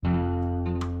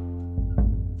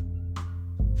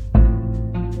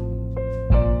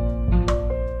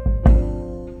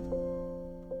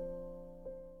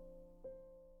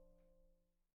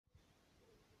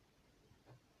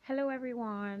Hello,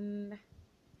 everyone.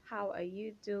 How are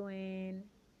you doing?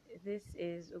 This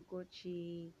is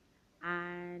Ugochi,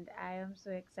 and I am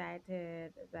so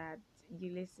excited that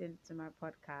you listened to my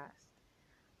podcast.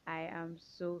 I am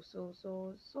so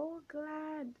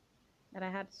glad that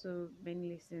I had so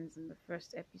many listens in the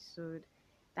first episode.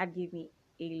 That gave me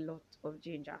a lot of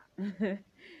ginger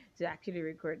to actually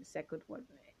record the second one.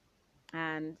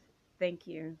 And thank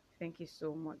you. Thank you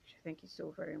so much. Thank you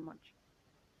so very much.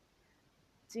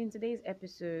 So, in today's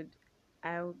episode,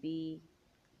 I'll be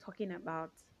talking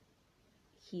about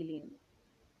healing.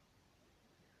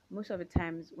 Most of the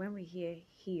times, when we hear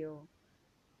heal,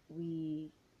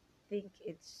 we think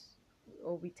it's,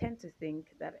 or we tend to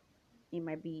think that it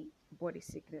might be body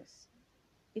sickness.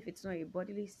 If it's not a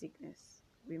bodily sickness,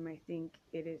 we might think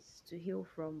it is to heal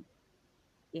from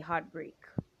a heartbreak.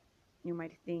 You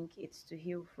might think it's to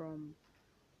heal from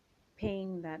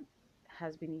pain that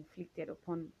has been inflicted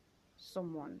upon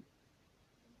someone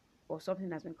or something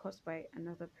that's been caused by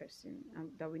another person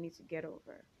that we need to get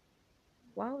over.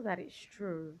 While that is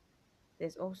true,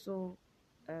 there's also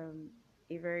um,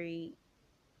 a very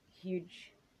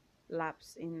huge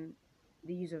lapse in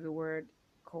the use of the word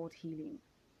called healing.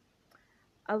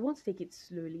 I want to take it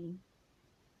slowly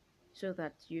so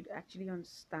that you'd actually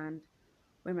understand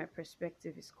where my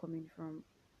perspective is coming from,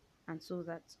 and so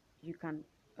that you can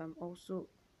also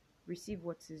receive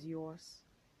what is yours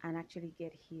and actually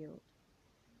get healed.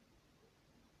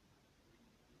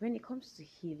 When it comes to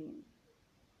healing,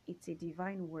 it's a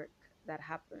divine work that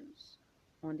happens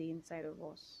on the inside of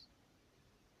us.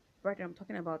 Right, I'm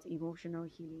talking about emotional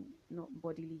healing, not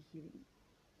bodily healing.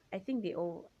 I think they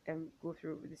all go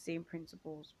through the same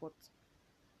principles, but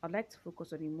I'd like to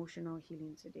focus on emotional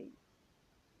healing today.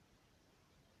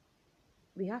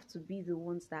 We have to be the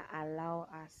ones that allow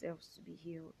ourselves to be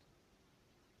healed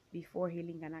before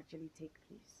healing can actually take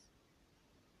place.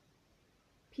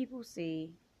 People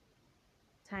say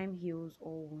time heals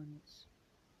all wounds,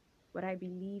 but I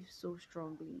believe so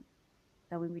strongly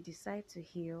that when we decide to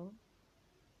heal,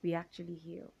 we actually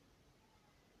heal.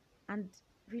 And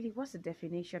really, what's the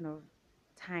definition of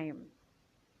time?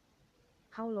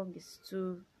 How long is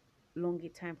too long a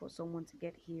time for someone to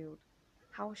get healed?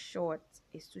 How short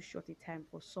is too short a time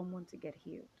for someone to get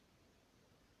healed?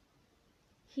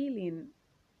 Healing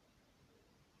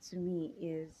to me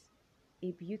is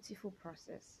a beautiful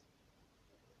process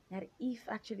that, if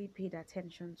actually paid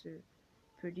attention to,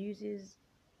 produces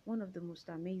one of the most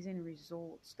amazing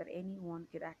results that anyone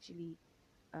could actually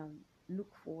um,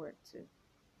 look forward to.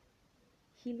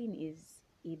 Healing is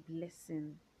a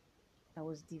blessing that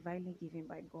was divinely given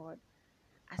by God.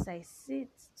 As I sit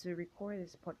to record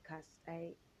this podcast,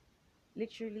 I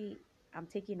literally am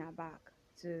taken aback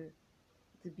to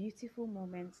the beautiful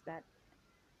moments that,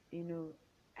 you know,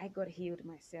 I got healed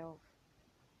myself,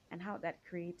 and how that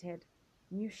created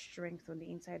new strength on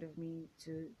the inside of me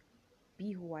to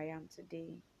be who I am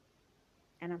today.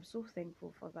 And I'm so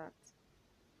thankful for that.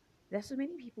 There's so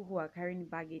many people who are carrying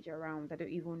baggage around that don't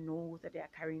even know that they are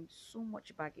carrying so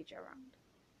much baggage around.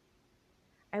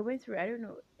 I went through, I don't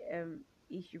know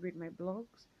if you read my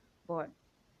blogs, but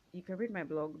you can read my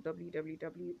blog,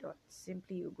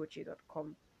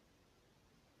 www.simplyugochi.com.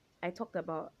 I talked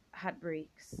about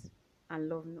heartbreaks and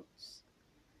love notes.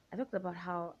 I talked about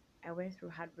how I went through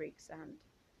heartbreaks, and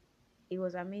it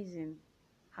was amazing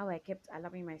how I kept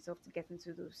allowing myself to get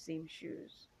into those same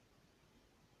shoes.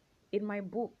 In my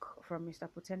book, From Mr.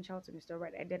 Potential to Mr.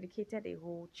 Right, I dedicated a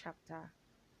whole chapter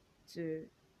to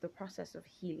the process of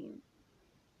healing.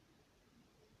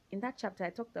 In that chapter, I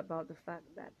talked about the fact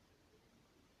that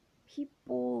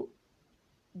people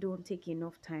don't take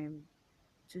enough time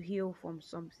to heal from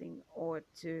something or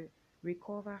to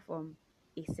recover from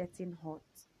a certain hurt.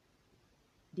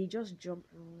 They just jump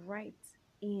right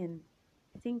in,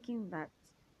 thinking that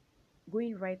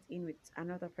going right in with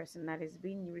another person, that is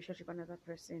being in a relationship with another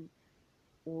person,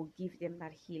 will give them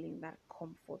that healing, that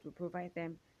comfort, will provide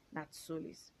them that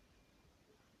solace.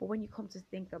 But when you come to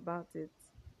think about it,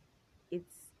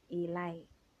 it's a lie.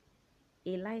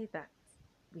 A lie that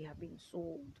we have been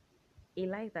sold. A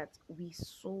lie that we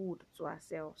sold to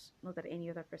ourselves, not that any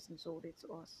other person sold it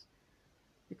to us.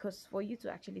 Because for you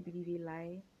to actually believe a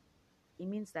lie, it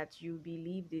means that you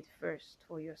believed it first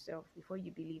for yourself before you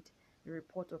believed the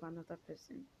report of another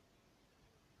person.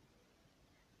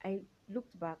 I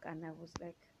looked back and I was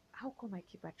like, how come I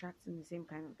keep attracting the same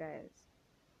kind of guys?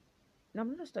 Now,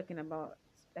 I'm not just talking about,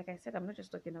 like I said, I'm not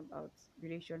just talking about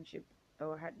relationship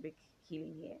or heartbreak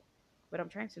healing here, but I'm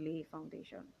trying to lay a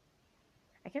foundation.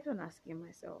 I kept on asking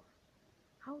myself,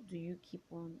 how do you keep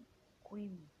on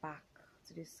going back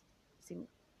to this same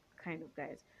kind of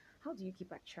guys? How do you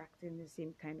keep attracting the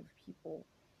same kind of people?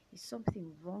 Is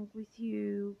something wrong with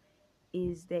you?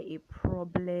 Is there a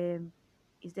problem?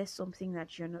 Is there something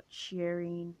that you're not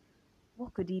sharing?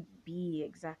 What could it be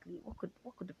exactly? What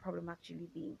could the problem actually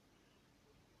be?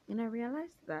 And I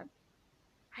realized that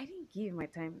I didn't give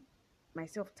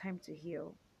myself time to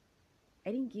heal.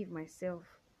 I didn't give myself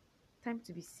time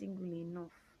to be single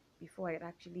enough before I'd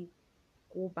actually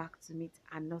go back to meet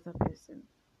another person.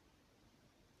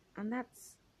 And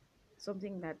that's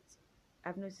something that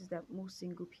I've noticed that most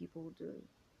single people do.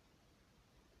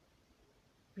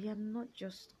 We are not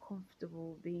just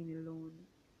comfortable being alone.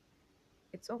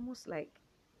 It's almost like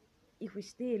if we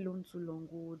stay alone too long,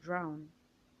 we will drown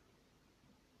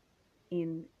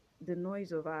in the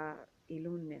noise of our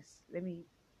aloneness. Let me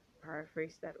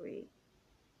paraphrase that way.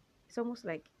 It's almost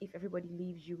like if everybody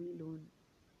leaves you alone,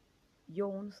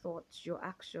 your own thoughts, your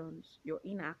actions, your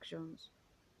inactions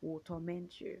will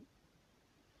torment you.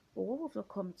 But what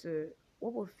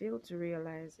we've failed to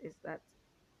realize is that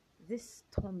this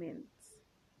torment,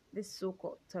 this so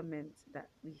called torment that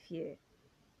we fear,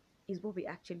 is what we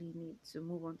actually need to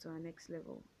move on to our next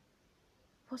level.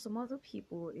 For some other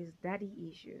people, is daddy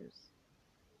issues.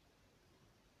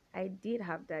 I did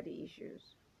have daddy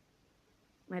issues.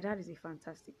 My dad is a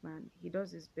fantastic man. He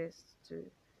does his best to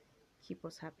keep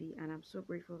us happy, and I'm so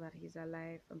grateful that he's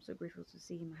alive. I'm so grateful to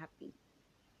see him happy.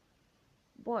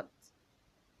 But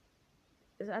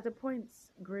at the point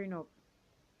growing up,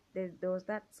 there was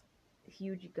that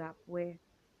huge gap where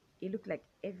it looked like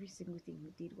every single thing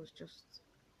he did was just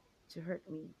to hurt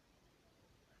me.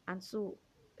 And so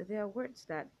there are words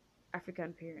that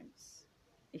African parents,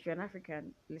 if you're an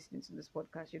African listening to this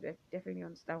podcast, you definitely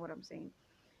understand what I'm saying.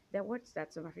 There are words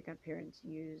that some African parents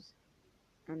use,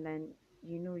 and then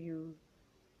you know you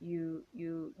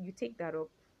take that up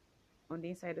on the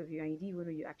inside of you, and you didn't even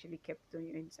know you actually kept it on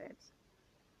your insides.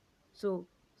 So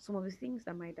some of the things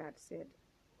that my dad said,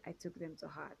 I took them to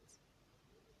heart.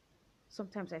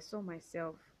 Sometimes I saw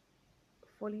myself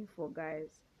falling for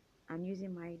guys and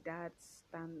using my dad's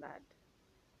standard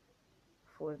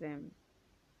for them.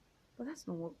 But that's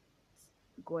not what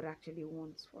God actually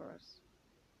wants for us.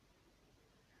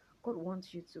 God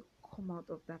wants you to come out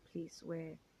of that place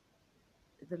where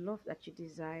the love that you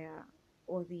desire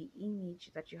or the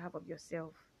image that you have of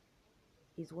yourself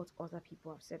is what other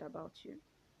people have said about you.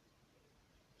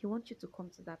 He wants you to come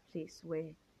to that place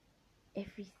where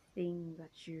everything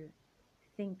that you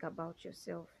think about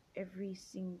yourself, every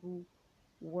single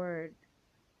word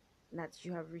that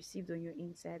you have received on your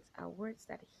insides are words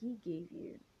that He gave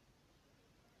you.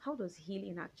 How does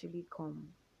healing actually come?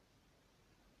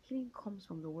 Healing comes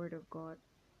from the Word of God.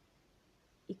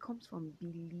 It comes from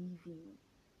believing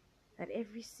that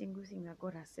every single thing that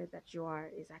God has said that you are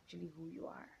is actually who you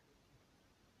are.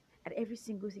 And every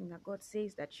single thing that God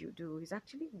says that you do is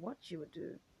actually what you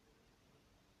do.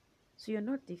 So you're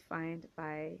not defined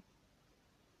by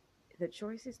the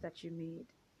choices that you made.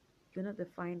 You're not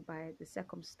defined by the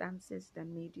circumstances that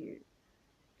made you.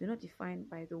 You're not defined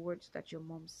by the words that your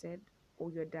mom said,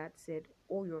 or your dad said,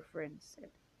 or your friends said.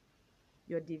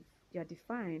 You're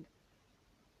defined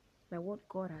by what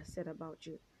God has said about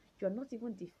you. You're not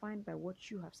even defined by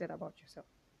what you have said about yourself.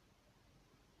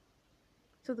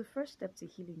 So the first step to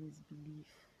healing is belief.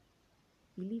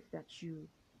 Believe that you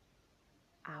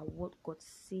are what God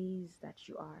says that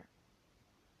you are.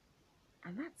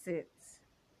 And that's it.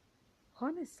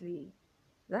 Honestly,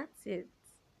 that's it.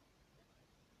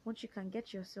 Once you can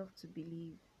get yourself to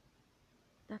believe,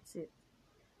 that's it.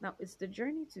 Now, it's the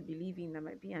journey to believing that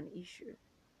might be an issue,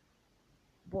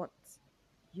 but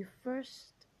you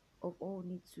first of all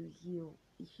need to heal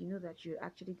if you know that you're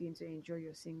actually going to enjoy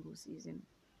your single season.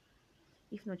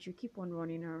 If not, you keep on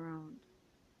running around.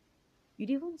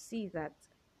 You'd even see that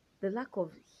the lack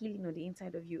of healing on the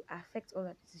inside of you affects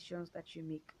other decisions that you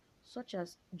make, such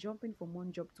as jumping from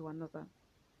one job to another,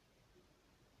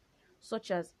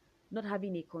 such as not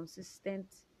having a consistent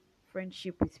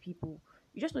friendship with people.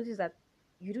 You just notice that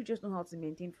you do just know how to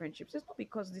maintain friendships. It's not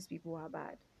because these people are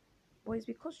bad, but it's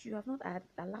because you have not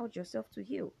allowed yourself to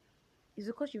heal. It's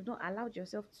because you've not allowed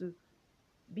yourself to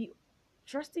be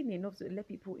trusting enough to let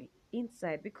people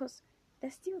inside, because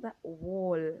there's still that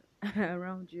wall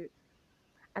around you.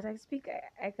 As I speak,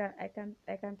 I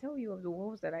can tell you of the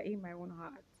walls that are in my own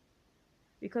heart.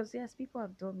 Because yes, people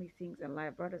have done me things in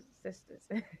life, brothers and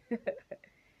sisters.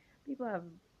 people have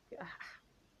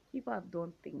people have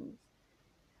done things.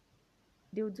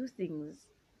 They'll do things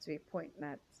to a point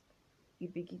that you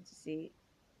begin to say,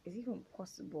 is it even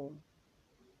possible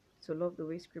to love the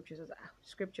way scriptures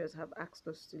have asked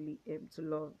us to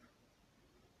love?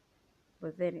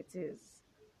 But then it is.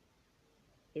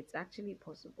 It's actually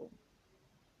possible.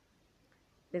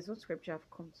 There's one scripture I've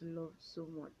come to love so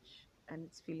much, and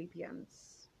it's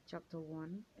Philippians chapter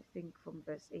 1, I think from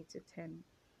verse 8 to 10.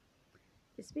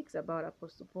 It speaks about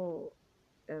Apostle Paul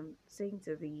saying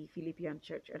to the Philippian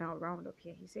church, and I'll round up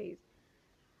here. He says,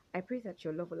 I pray that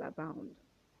your love will abound.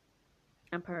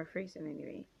 I'm paraphrasing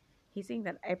anyway. He's saying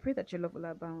that I pray that your love will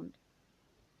abound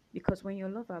because when your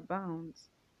love abounds,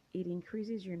 it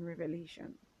increases you in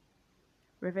revelation.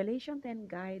 Revelation then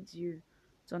guides you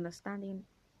to understanding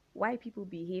why people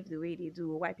behave the way they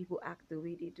do or why people act the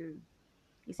way they do.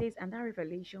 He says, and that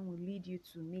revelation will lead you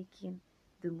to making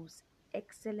the most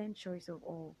excellent choice of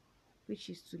all, which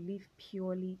is to live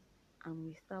purely and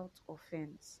without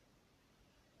offense.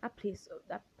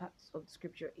 That part of the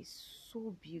scripture is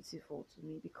so beautiful to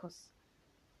me because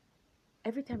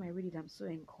every time I read it, I'm so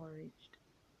encouraged.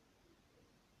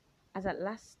 As at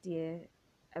last year,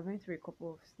 I went through a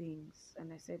couple of things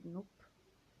and I said, nope,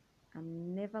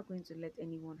 I'm never going to let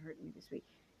anyone hurt me this way.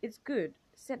 It's good,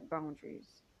 set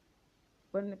boundaries.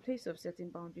 But in the place of setting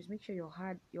boundaries, make sure your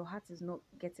heart is not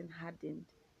getting hardened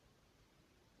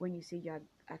when you say you're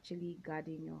actually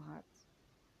guarding your heart.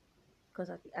 Because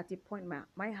at a point,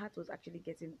 my heart was actually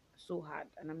getting so hard.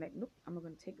 And I'm like, nope, I'm not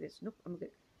going to take this. Nope, I'm going to.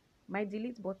 My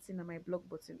delete button and my block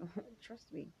button,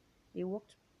 trust me, they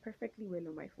worked perfectly well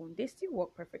on my phone. They still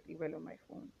work perfectly well on my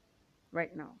phone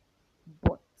right now.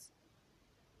 But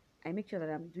I make sure that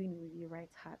I'm doing it with the right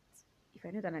heart. If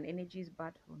I know that an energy is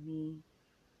bad for me,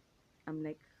 I'm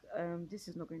like, this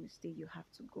is not going to stay. You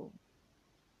have to go.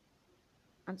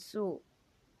 And so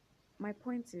my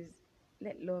point is,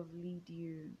 let love lead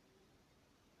you.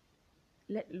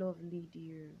 Let love lead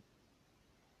you.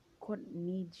 God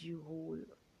needs you whole.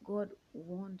 God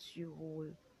wants you whole.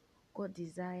 God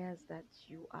desires that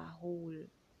you are whole.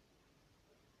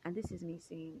 And this is me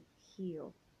saying,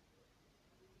 heal.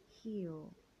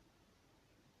 Heal.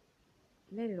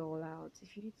 Let it all out.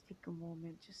 If you need to take a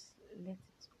moment, just let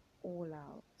it all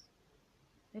out.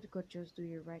 Let God just do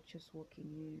a righteous work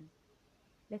in you.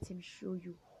 Let Him show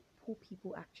you who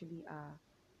people actually are.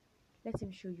 Let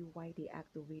Him show you why they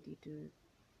act the way they do.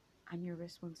 And your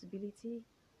responsibility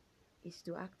is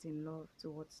to act in love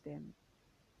towards them.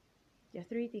 There are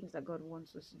three things that God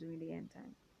wants us to do in the end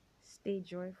time: stay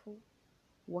joyful,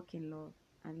 walk in love,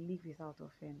 and live without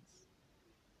offense.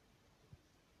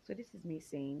 So, this is me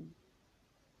saying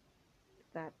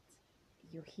that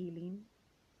your healing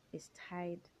is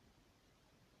tied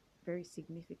very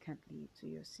significantly to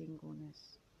your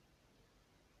singleness.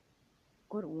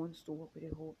 God wants to work with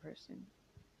a whole person.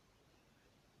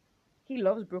 He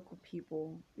loves broken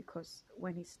people because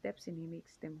when He steps in, He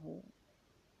makes them whole.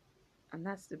 And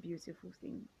that's the beautiful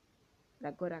thing,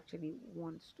 that God actually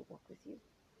wants to work with you.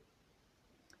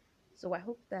 So I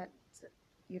hope that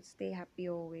you'd stay happy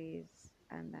always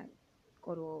and that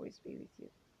God will always be with you.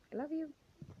 I love you.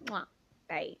 Mwah.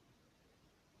 Bye.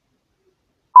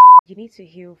 You need to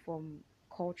heal from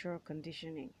cultural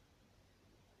conditioning.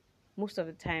 Most of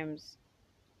the times,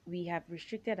 we have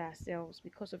restricted ourselves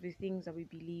because of the things that we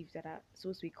believe that are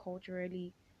supposed to be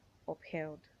culturally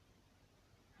upheld.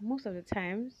 Most of the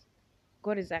times,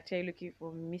 God is actually looking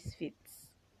for misfits.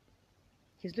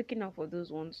 He's looking out for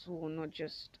those ones who will not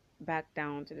just back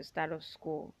down to the status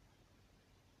quo.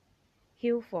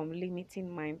 Heal from limiting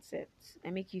mindsets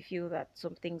and make you feel that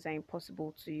some things are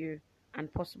impossible to you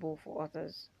and possible for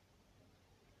others.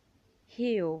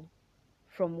 Heal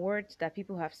from words that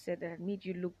people have said that made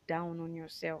you look down on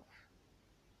yourself.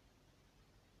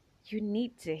 You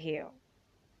need to heal.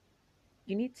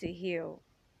 You need to heal.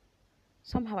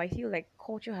 Somehow I feel like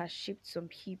culture has shaped some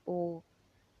people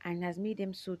and has made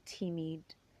them so timid,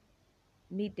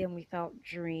 made them without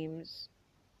dreams.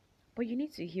 But you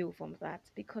need to heal from that,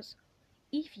 because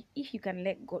if you can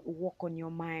let God work on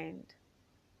your mind,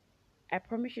 I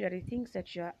promise you that the things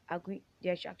that you're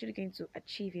actually going to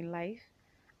achieve in life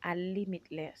are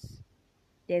limitless.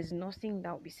 There's nothing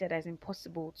that will be said as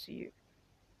impossible to you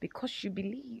because you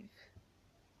believe.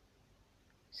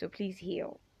 So please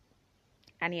heal.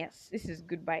 And yes, this is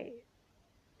goodbye,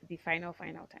 the final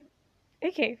time.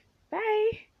 Okay,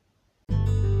 bye.